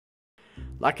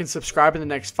Like and subscribe in the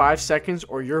next 5 seconds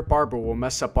or your barber will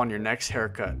mess up on your next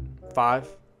haircut. 5,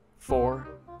 4,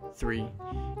 3,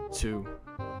 2,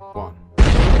 1.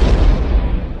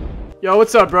 Yo,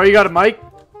 what's up, bro? You got a mic?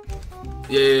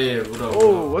 Yeah. What up?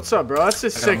 Oh, what's up, bro? That's a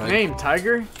sick name,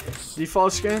 Tiger.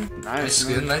 Default skin. Nice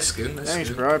skin. Nice skin. Thanks,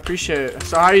 bro. I appreciate it.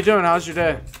 So, how you doing? How's your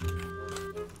day?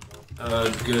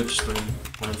 Good. Just been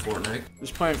playing Fortnite.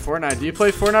 Just playing Fortnite. Do you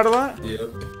play Fortnite a lot? Yep.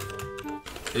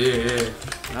 Yeah.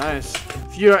 Nice.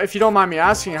 If you don't mind me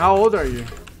asking, how old are you?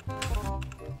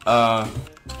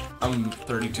 I'm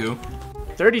 32.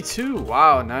 32.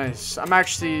 Wow, nice. I'm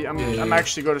actually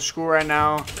going to school right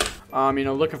now.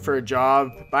 Looking for a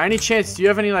job. By any chance, do you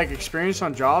have any like experience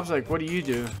on jobs? Like, what do you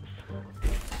do?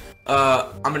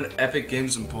 I'm an Epic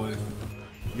Games employee.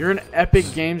 You're an Epic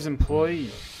Games employee?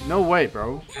 No way,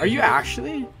 bro. Are you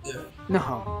actually? Yeah.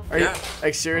 No. Are you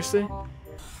like seriously?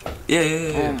 Yeah.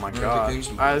 Oh my god.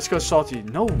 Alright, let's go salty.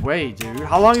 No way, dude.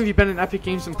 How long have you been an Epic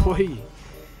Games employee?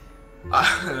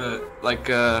 Probably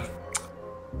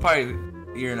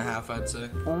a year and a half, I'd say.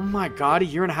 Oh my god, a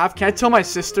year and a half? Can I tell my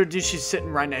sister? Dude, she's sitting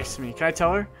right next to me. Can I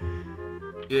tell her?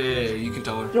 Yeah, you can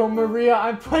tell her. Yo, Maria,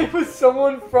 I'm playing with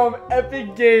someone from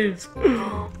Epic Games.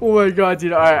 Oh my god,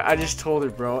 dude. Alright, I just told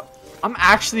her, bro. I'm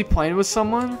actually playing with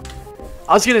someone.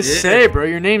 I was gonna say, bro,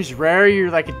 your name's Rare. You're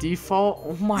like a default.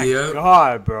 Oh my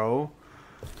god, bro.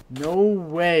 No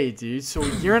way, dude. So a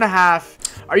year and a half.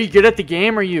 Are you good at the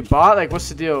game? Or are you a bot? Like, what's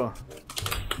the deal?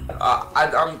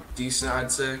 I'm decent, I'd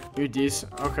say. You're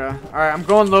decent. Okay. All right, I'm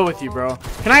going low with you, bro.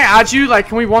 Can I add you? Like,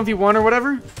 can we 1v1 or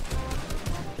whatever?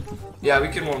 Yeah, we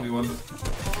can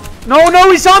 1v1.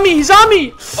 No, he's on me. He's on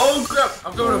me. Oh crap!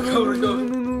 I'm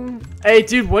going. Hey,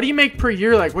 dude, what do you make per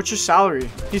year? Like, what's your salary?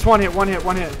 He's one hit. One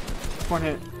hit.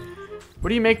 What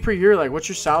do you make per year? Like, what's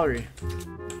your salary?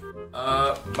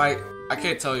 I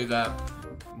can't tell you that.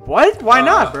 What? Why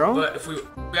not, bro? But if we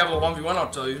have a 1v1, I'll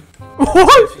tell you.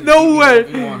 What? No way.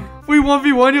 If we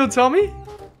 1v1, you'll tell me?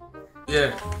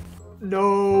 Yeah.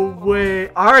 No way.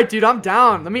 All right, dude, I'm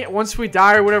down. Once we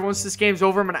die or whatever, once this game's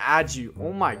over, I'm gonna add you.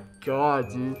 Oh my god,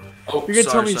 dude. Oh, you're gonna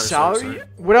tell me salary?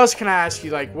 What else can I ask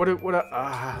you? Like,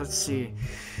 let's see.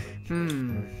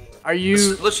 Are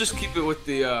you? Let's just keep it with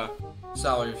the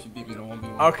salary if you beat me in a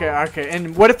 1v1. Okay.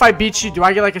 And what if I beat you? Do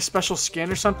I get like a special skin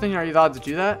or something? Are you allowed to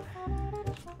do that?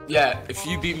 Yeah, if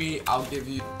you beat me, I'll give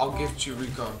you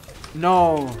recon.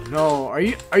 No. Are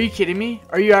you kidding me?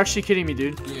 Are you actually kidding me,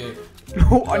 dude? Yeah.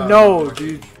 No,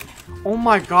 dude. Oh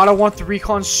my god, I want the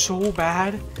recon so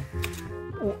bad.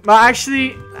 But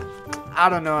actually, I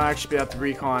don't know. I actually have the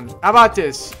recon. How about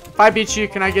this? If I beat you,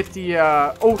 can I get the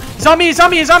Oh, he's on me.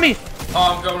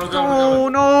 Oh, I'm going. Oh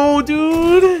no,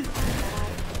 dude.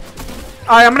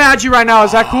 Alright, I'm gonna add you right now.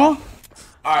 Is that cool?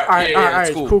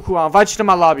 Alright, cool. I'll invite you to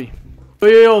my lobby.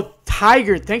 Yo,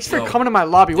 Tiger, thanks for coming to my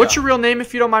lobby. What's your real name,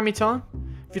 if you don't mind me telling?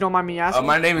 If you don't mind me asking.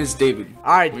 My name is David.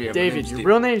 Alright, David. Your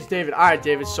real name is David. Alright,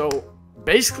 David. So,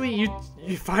 basically,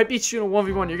 if I beat you in a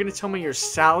 1v1, you're gonna tell me your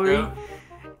salary. Yeah.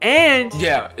 And...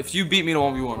 yeah, if you beat me in a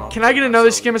 1v1, can I get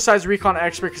another skin besides Recon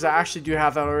Expert? Because I actually do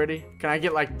have that already. Can I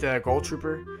get, like, the Gold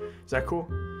Trooper? Is that cool?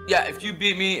 Yeah, if you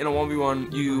beat me in a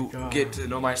 1v1, you get to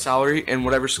know my salary and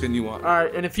whatever skin you want.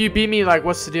 Alright, and if you beat me, like,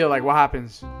 what's the deal? Like, what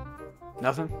happens?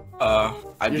 Nothing?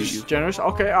 I beat you. Generous?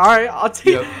 Okay, alright.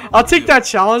 I'll take that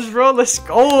challenge, bro. Let's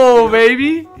go,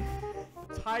 baby.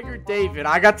 Tiger David,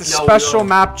 I got the special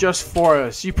map just for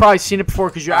us. You've probably seen it before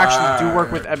because you actually do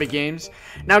work with Epic Games.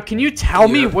 Now, can you tell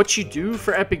me what you do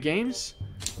for Epic Games?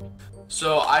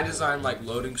 So, I design, like,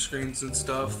 loading screens and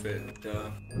stuff, and,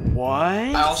 what?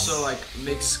 I also, like,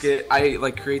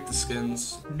 I create the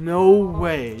skins. No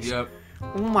way. Yep.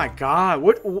 Oh my god.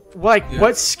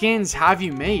 What skins have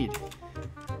you made?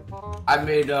 I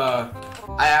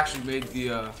actually made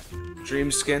the,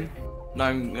 dream skin.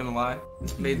 Not even gonna lie.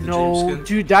 Made the dream skin.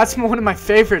 Dude, that's one of my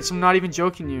favorites. I'm not even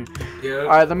joking you. Yeah.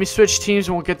 Alright, let me switch teams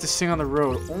and we'll get this thing on the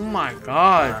road. Oh my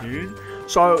god, dude.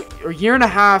 So, a year and a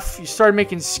half, you started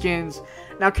making skins.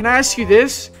 Now, can I ask you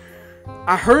this?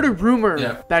 I heard a rumor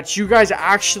that you guys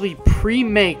actually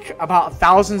pre-make about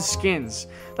 1,000 skins.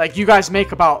 Like, you guys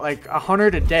make about, like,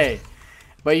 100 a day.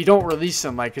 But you don't release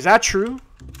them. Like, is that true?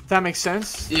 If that makes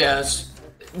sense? Yes.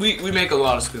 We make a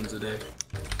lot of skins a day.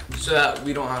 So that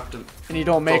we don't have to... and you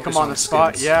don't make them on the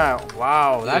spot? Yeah.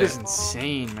 Wow. That is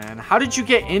insane, man. How did you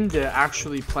get into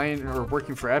actually playing or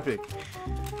working for Epic?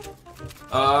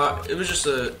 It was just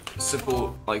a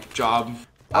simple, like, job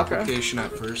application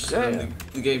at first. And then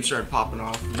the game started popping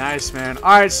off. Nice, man.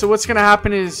 Alright, so what's going to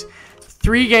happen is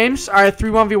 3 games. Alright, 3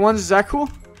 1v1s. Is that cool?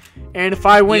 And if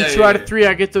I win 2 out of 3,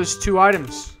 I get those 2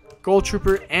 items. Gold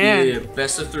Trooper and...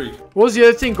 best of 3. What was the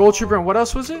other thing? Gold Trooper and what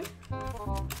else was it?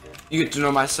 You get to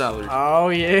know my salary. Oh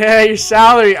yeah, your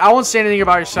salary. I won't say anything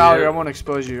about your salary. Yeah. I won't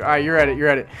expose you. All right, you're at it. You're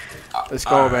at it. Let's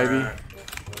go, baby.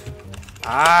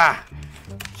 Ah,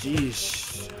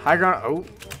 jeez. High ground. Oh,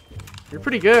 you're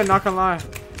pretty good. Not gonna lie.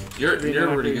 You're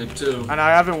pretty good too. And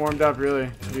I haven't warmed up really,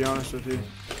 to be honest with you.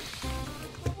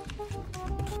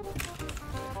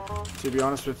 You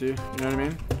know what I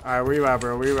mean? All right, where you at,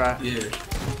 bro? Where you at? Yeah.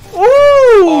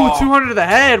 Ooh, 200 to the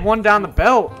head, 1 down the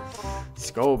belt.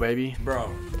 Let's go, baby. Bro.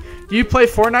 Do you play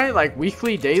Fortnite like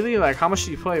weekly, daily? Like how much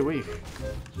do you play a week?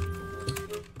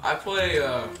 I play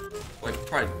like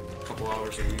probably a couple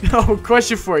hours a week. No,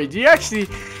 question for you. Do you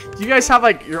guys have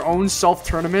like your own self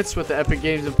tournaments with the Epic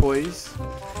Games employees?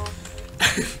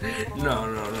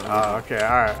 No. Oh, okay.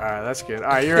 All right. That's good.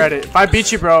 All right, you're at it. If I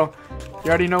beat you, bro, you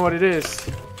already know what it is.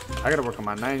 I gotta work on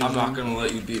my 90s. I'm not gonna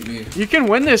let you beat me. You can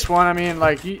win this one. I mean,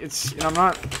 like, it's. I'm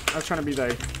not trying to be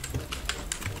like.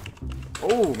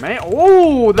 Oh man!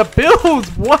 Oh, the builds.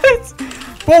 What?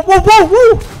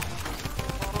 Whoa!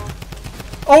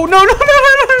 Oh no!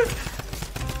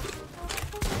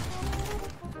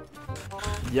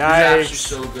 Yikes! You're actually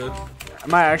so good.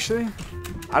 Am I actually?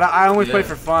 I only play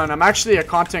for fun. I'm actually a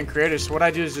content creator, so what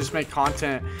I do is just make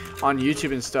content on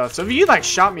YouTube and stuff. So if you like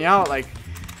shout me out, like,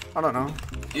 I don't know.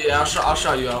 Yeah, I'll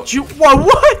shout you out.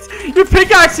 What? You're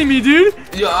pickaxing me, dude.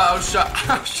 Yeah, I'll shout.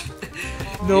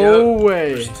 No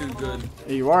way. You're too good.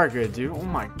 Yeah, you are good, dude. Oh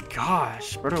my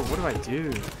gosh, brother. What do I do?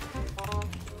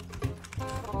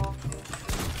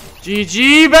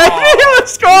 GG, baby. Oh.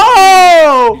 Let's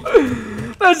go.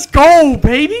 Let's go,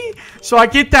 baby. So I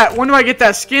get that. When do I get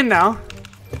that skin now?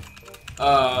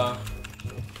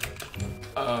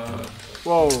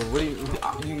 Whoa, what do you...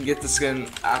 You can get the skin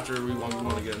after we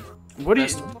 1v1 again. What do you...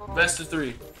 Best of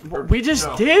 3. We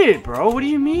just did, bro. What do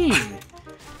you mean?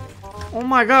 Oh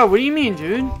my god, what do you mean,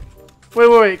 dude?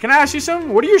 Wait. Can I ask you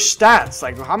something? What are your stats?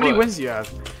 Like, how many wins do you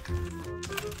have?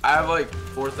 I have like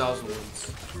 4,000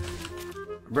 wins.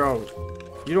 Bro,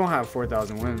 you don't have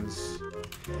 4,000 wins.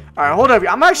 Alright, hold up.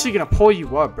 I'm actually gonna pull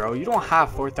you up, bro. You don't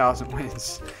have 4,000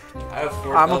 wins. I have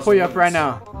 4,000 I'm gonna pull you up right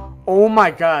now. Oh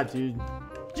my god, dude.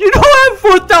 You don't have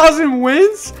 4,000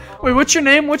 wins? Wait, what's your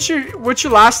name? What's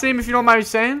your last name, if you don't mind me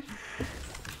saying?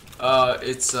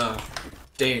 It's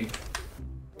Dane.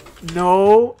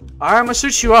 No. Alright, I'm gonna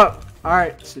search you up.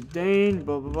 Alright, so Dane,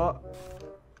 blah blah blah.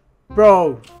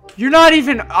 Bro, you're not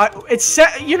even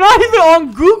you're not even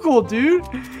on Google, dude.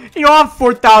 You don't have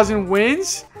 4,000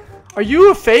 wins. Are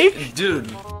you a fake?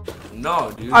 Dude.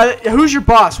 No, dude. Who's your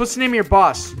boss? What's the name of your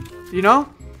boss? Do you know?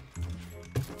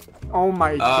 Oh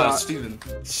my god.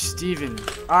 Steven.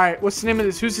 Alright, what's the name of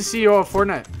this? Who's the CEO of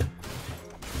Fortnite?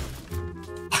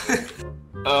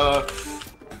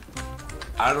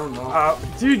 I don't know.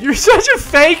 Dude, you're such a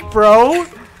fake, bro.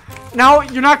 Now,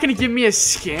 you're not going to give me a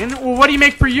skin? Well, what do you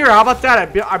make per year? How about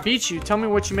that? I beat you. Tell me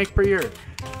what you make per year.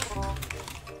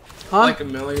 Huh? Like $1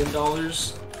 million.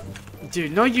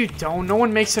 Dude, no you don't. No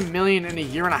one makes $1 million in a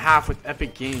year and a half with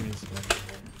Epic Games.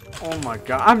 Oh my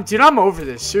god. Dude, I'm over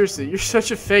this. Seriously, you're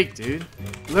such a fake, dude.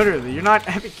 Literally, you're not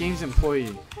Epic Games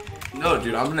employee. No,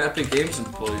 dude, I'm an Epic Games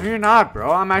employee. No, you're not,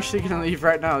 bro. I'm actually gonna leave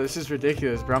right now. This is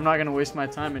ridiculous, bro. I'm not gonna waste my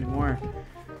time anymore.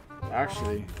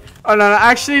 Actually. Oh, no.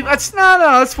 Actually, let's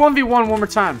 1v1 one more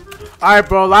time. Alright,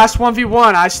 bro. Last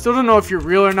 1v1. I still don't know if you're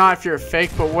real or not, if you're a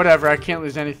fake, but whatever. I can't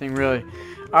lose anything, really.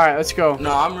 Alright, let's go.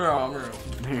 No, I'm real.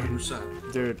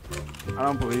 100%. Dude, I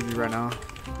don't believe you right now.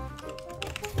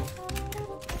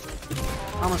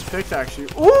 I almost picked, actually.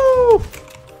 Ooh!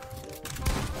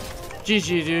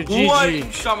 GG, dude. GG. What?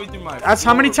 You shot me through my That's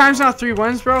how many times now? 3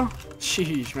 wins, bro?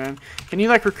 Jeez, man. Can you,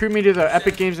 like, recruit me to the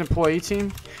Epic Games employee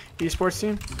team? Esports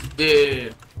team?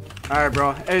 Yeah. Alright,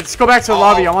 bro. Hey, let's go back to the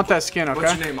lobby. I want that skin, okay?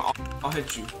 What's your name? I'll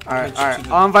hit you. Alright.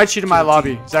 I'll invite you to my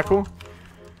lobby. Is that cool?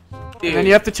 Yeah. And then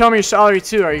you have to tell me your salary,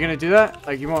 too. Are you gonna do that?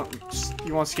 Like, you won't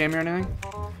scam me or anything?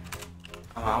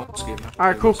 I won't scam you.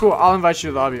 Alright, cool. I'll invite you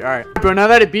to the lobby. Alright. Bro, now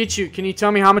that it beat you, can you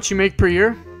tell me how much you make per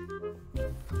year?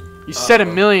 You said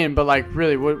 $1 million, but like,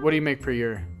 really, what do you make per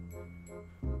year?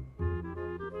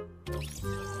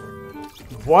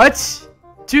 What?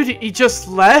 Dude, he just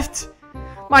left?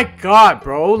 My god,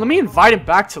 bro. Let me invite him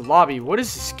back to lobby. What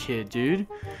is this kid, dude?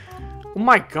 Oh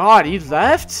my god, he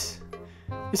left?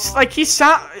 It's like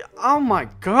oh my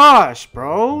gosh,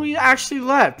 bro. He actually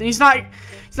left. And he's not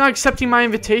accepting my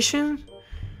invitation?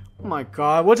 Oh my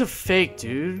god, what a fake,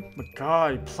 dude. Oh my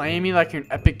god, playing me like you're an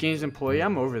Epic Games employee.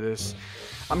 I'm over this.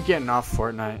 I'm getting off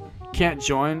Fortnite. Can't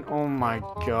join? Oh my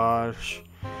gosh.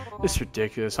 This is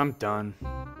ridiculous. I'm done.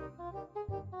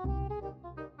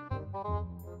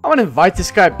 I want to invite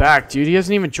this guy back, dude. He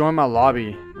hasn't even joined my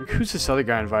lobby. Like, who's this other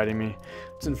guy inviting me?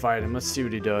 Let's invite him. Let's see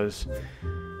what he does.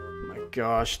 Oh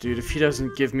gosh, dude. If he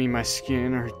doesn't give me my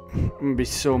skin, I'm gonna be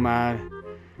so mad.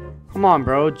 Come on,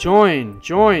 bro. Join,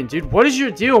 dude. What is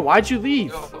your deal? Why'd you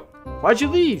leave? Why'd you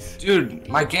leave? Dude,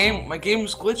 my game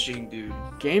was glitching, dude.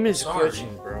 Game is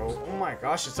glitching, bro. Oh my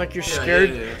gosh, it's like you're scared.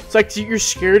 Yeah. It's like you're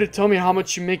scared to tell me how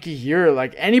much you make a year.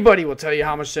 Like anybody will tell you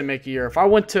how much they make a year. If I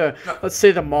went to, let's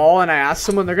say, the mall and I asked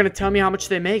someone, they're gonna tell me how much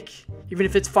they make, even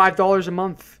if it's $5 a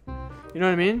month. You know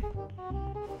what I mean?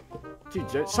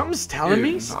 Dude, something's telling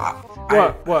me.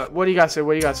 What? What do you got to say?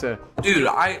 What do you got to say? Dude,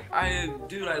 I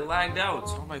lagged out.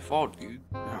 It's not my fault, dude.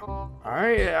 All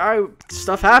right.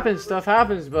 Stuff happens,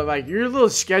 but like you're a little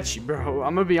sketchy, bro.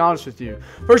 I'm gonna be honest with you.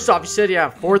 First off, you said you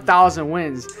have 4,000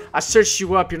 wins. I searched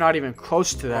you up. You're not even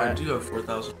close to that. Oh, I do have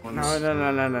 4,000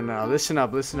 wins. No. Listen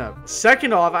up.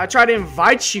 Second off, I tried to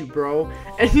invite you, bro,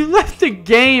 and you left the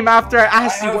game after I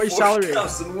asked you what your salary is.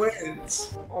 4,000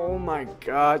 wins. Oh my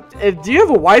god. Do you have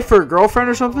a wife or a girlfriend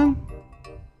or something?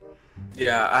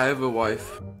 Yeah, I have a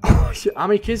wife. How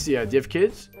many kids do you have? Do you have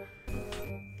kids?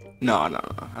 No. I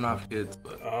don't have kids,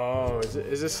 but... Oh, is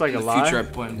this like a lie? In the future, I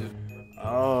plan to.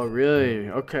 Oh, really?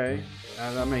 Okay.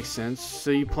 That makes sense.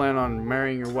 So you plan on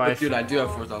marrying your wife? But dude, I do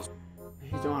have 4,000.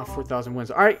 You don't have 4,000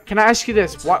 wins. All right, can I ask you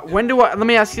this? Let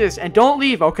me ask you this, and don't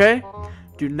leave, okay?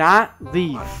 Do not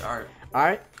leave. All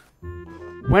right?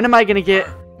 When am I going to get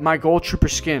my Gold Trooper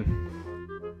skin?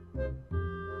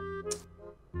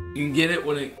 You can get it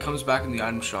when it comes back in the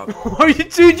item shop.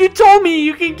 Dude, you told me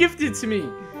you can gift it to me.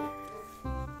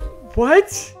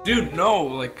 What? Dude, no,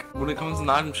 like when it comes in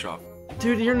the item shop.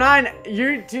 Dude, you're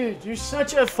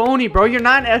such a phony, bro. You're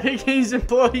not an Epic Games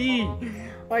employee.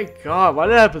 My god, why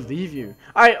did I believe you?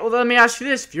 Alright, well let me ask you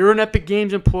this. If you're an Epic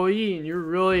Games employee and you're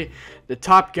really the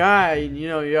top guy and you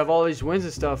know you have all these wins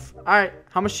and stuff, alright,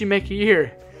 how much do you make a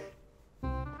year?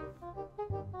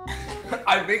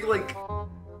 I make like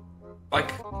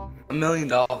 $1 million.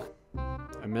 $1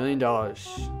 million?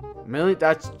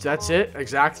 That's it?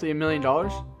 Exactly $1 million? No,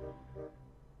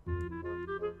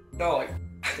 like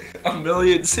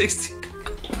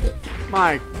 $1,060,000.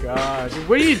 My god, dude,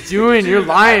 what are you doing? You're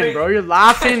lying, bro. You're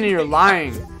laughing and you're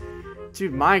lying.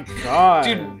 Dude, my god.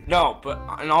 Dude, no, but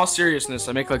in all seriousness,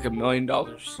 I make like $1 million.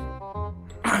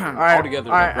 Alright, altogether,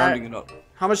 rounding it up.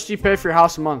 How much do you pay for your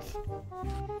house a month?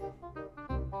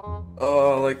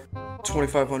 Like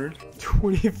 $2,500.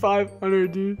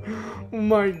 $2,500, dude. Oh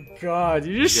my god,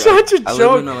 you're just such a joke. I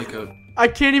live in like I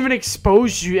can't even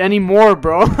expose you anymore,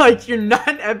 bro. Like, you're not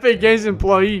an Epic Games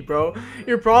employee, bro.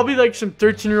 You're probably like some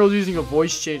 13-year-old using a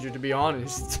voice changer, to be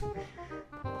honest.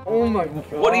 Oh my god.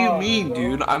 What do you mean,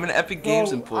 dude? I'm an Epic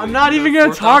Games employee. I'm not even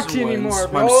gonna talk to you anymore,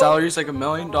 bro. My salary's like $1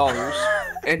 million.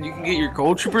 And you can get your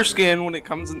Gold Trooper skin when it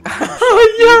comes in.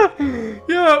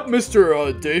 Yeah,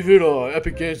 Mr. David,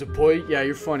 Epic Games employee. Yeah,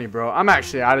 you're funny, bro. I'm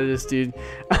actually out of this, dude.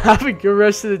 Have a good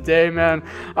rest of the day, man.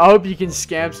 I hope you can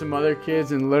scam some other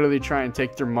kids and literally try and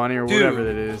take their money or whatever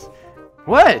that is.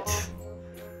 What?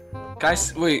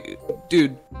 Guys, wait,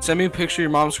 dude. Send me a picture of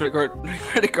your mom's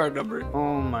credit card number.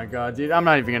 Oh my god, dude. I'm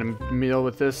not even gonna deal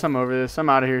with this. I'm over this. I'm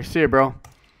out of here. See ya, bro.